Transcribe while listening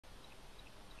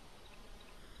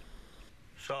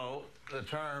So the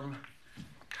term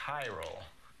chiral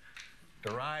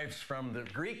derives from the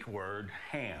Greek word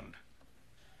hand.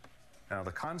 Now,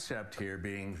 the concept here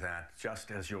being that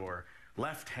just as your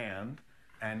left hand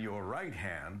and your right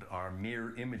hand are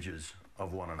mirror images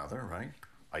of one another, right?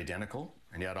 Identical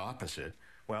and yet opposite.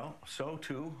 Well, so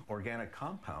too, organic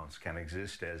compounds can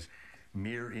exist as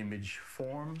mirror image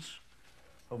forms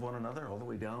of one another all the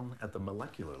way down at the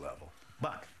molecular level.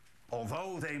 But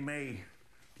although they may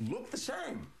look the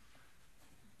same,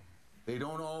 they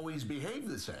don't always behave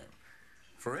the same.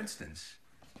 For instance,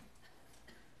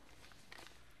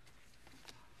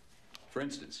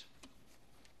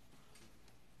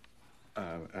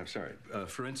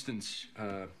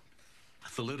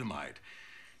 thalidomide.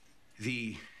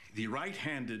 The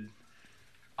right-handed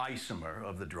isomer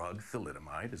of the drug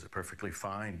thalidomide is a perfectly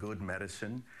fine, good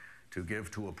medicine to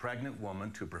give to a pregnant woman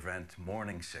to prevent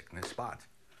morning sickness. But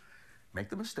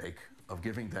make the mistake of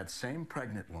giving that same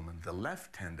pregnant woman the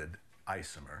left-handed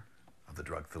isomer of the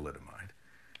drug thalidomide,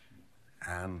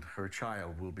 and her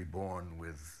child will be born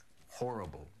with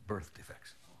horrible birth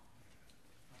defects,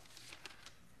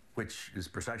 which is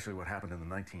precisely what happened in the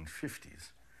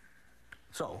 1950s.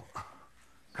 So,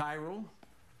 chiral,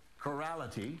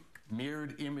 chirality,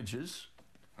 mirrored images,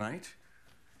 right?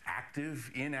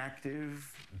 Active,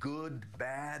 inactive, good,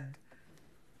 bad.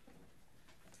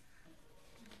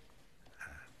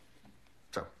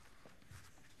 So,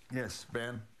 yes,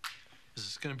 Ben? Is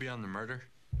this going to be on the murder?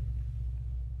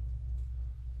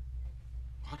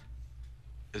 What?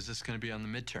 Is this going to be on the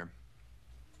midterm?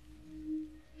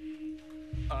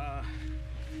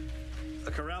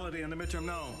 The chirality and the midterm,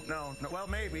 no. Well,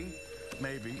 maybe,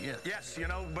 yeah. Yes, you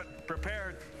know, but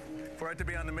prepared for it to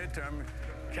be on the midterm.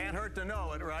 Can't hurt to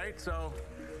know it, right? So,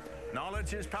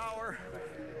 knowledge is power.